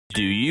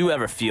Do you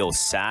ever feel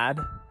sad,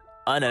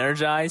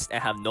 unenergized,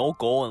 and have no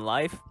goal in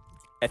life?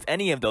 If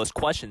any of those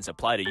questions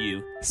apply to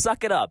you,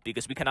 suck it up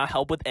because we cannot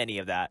help with any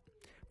of that.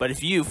 But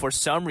if you, for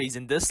some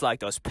reason,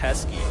 dislike those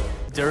pesky,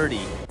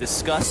 dirty,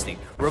 disgusting,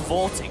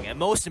 revolting, and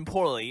most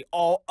importantly,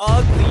 all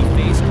ugly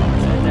face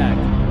cards on deck,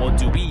 well,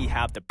 do we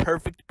have the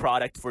perfect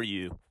product for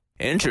you?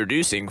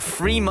 Introducing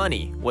free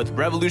money with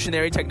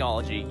revolutionary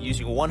technology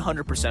using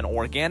 100%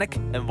 organic,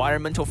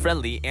 environmental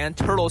friendly, and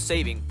turtle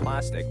saving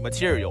plastic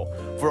material.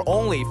 For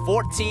only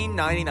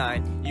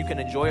 $14.99, you can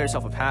enjoy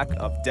yourself a pack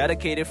of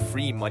dedicated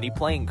free money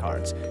playing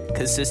cards,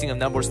 consisting of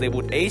numbers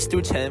labeled Ace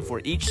through 10 for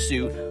each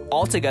suit,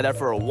 altogether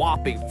for a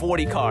whopping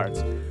 40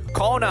 cards.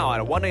 Call now at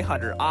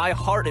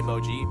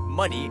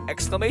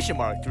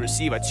 1-800-I-HEART-EMOJI-MONEY! To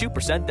receive a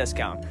 2%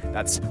 discount.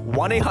 That's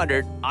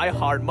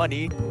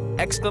 1-800-I-HEART-MONEY!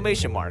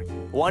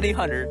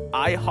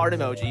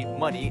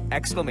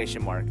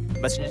 1-800-I-HEART-EMOJI-MONEY!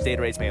 Message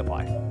data rates may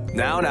apply.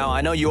 Now,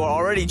 I know you are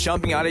already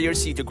jumping out of your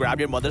seat to grab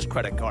your mother's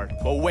credit card.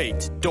 But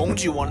wait,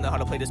 don't you want to know how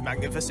to play this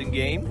magnificent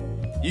game?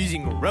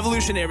 Using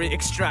revolutionary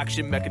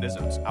extraction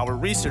mechanisms, our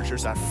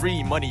researchers at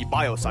Free Money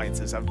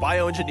Biosciences have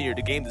bioengineered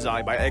the game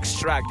design by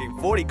extracting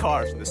 40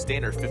 cards from the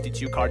standard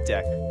 52-card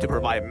deck to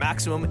provide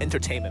maximum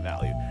entertainment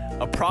value,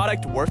 a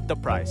product worth the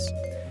price.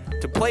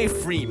 To play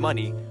Free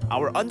Money,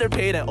 our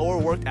underpaid and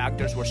overworked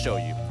actors will show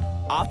you.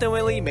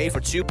 Optimally made for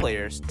 2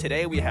 players,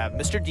 today we have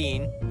Mr.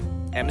 Dean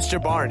and Mr.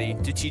 Barney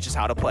to teach us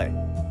how to play.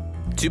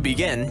 To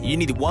begin, you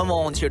need 1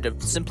 volunteer to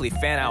simply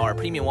fan out our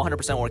premium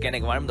 100%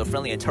 organic, environmental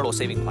friendly, and turtle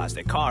saving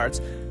plastic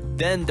cards.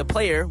 Then the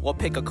player will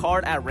pick a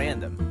card at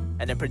random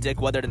and then predict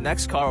whether the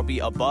next card will be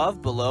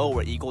above, below,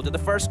 or equal to the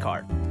first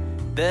card.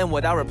 Then,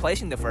 without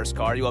replacing the first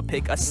card, you will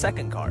pick a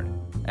second card.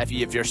 If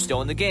you're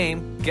still in the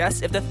game,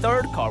 guess if the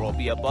third card will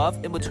be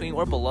above, in between,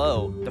 or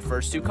below the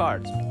first 2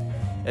 cards.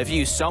 If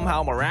you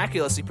somehow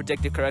miraculously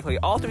predicted correctly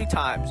all 3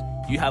 times,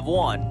 you have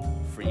won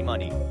free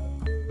money.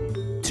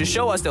 To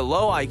show us the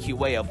low IQ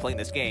way of playing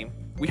this game,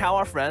 we have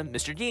our friend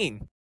Mr.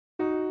 Dean.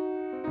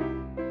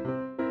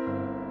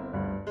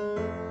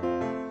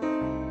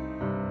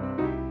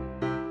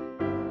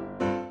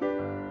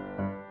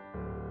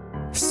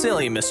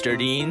 Silly Mr.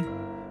 Dean.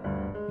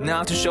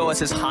 Now to show us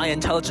his high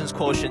intelligence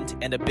quotient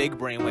and a big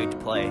brain way to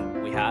play,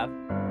 we have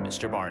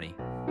Mr. Barney.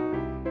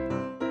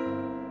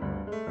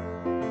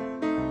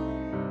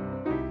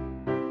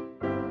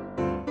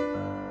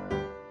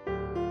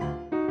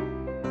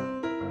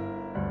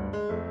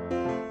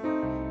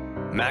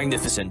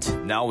 Magnificent.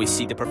 Now we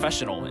see the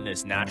professional in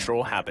his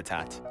natural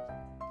habitat.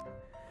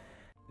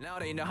 Now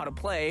that you know how to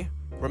play,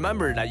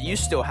 remember that you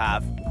still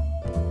have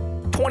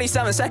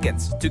 27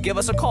 seconds to give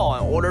us a call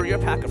and order your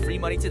pack of free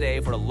money today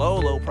for a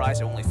low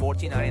price of only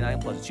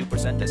 $14.99 plus a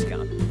 2%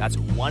 discount. That's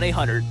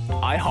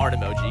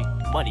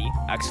 1-800-I-HEART-EMOJI-MONEY!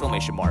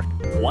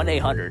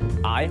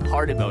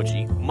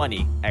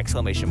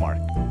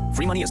 1-800-I-HEART-EMOJI-MONEY!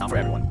 Free money is not for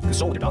everyone.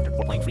 Consult with your doctor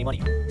before playing free money.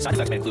 Side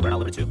effects may include but are not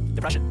limited to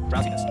depression,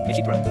 drowsiness,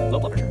 itchy throat,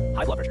 low blood pressure,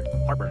 high blood pressure,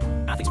 heartburn,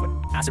 athlete sweat,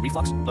 acid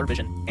reflux, blurred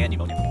vision, and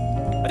pneumonia.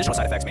 Additional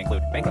side effects may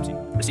include bankruptcy,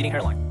 receding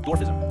hairline,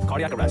 dwarfism,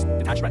 cardiac arrest,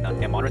 detached retina,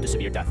 and moderate to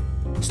severe death.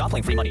 Stop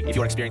playing free money if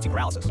you are experiencing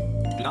paralysis.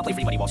 Do not play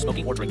free money while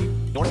smoking or drinking,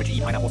 nor should you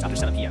eat pineapples after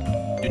 7 p.m.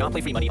 Do not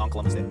play free money on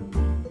Columbus Day.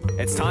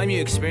 It's time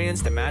you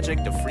experience the magic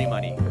of free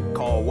money.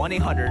 Call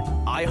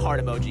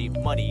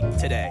 1-800-I-HEART-EMOJI-MONEY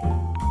today.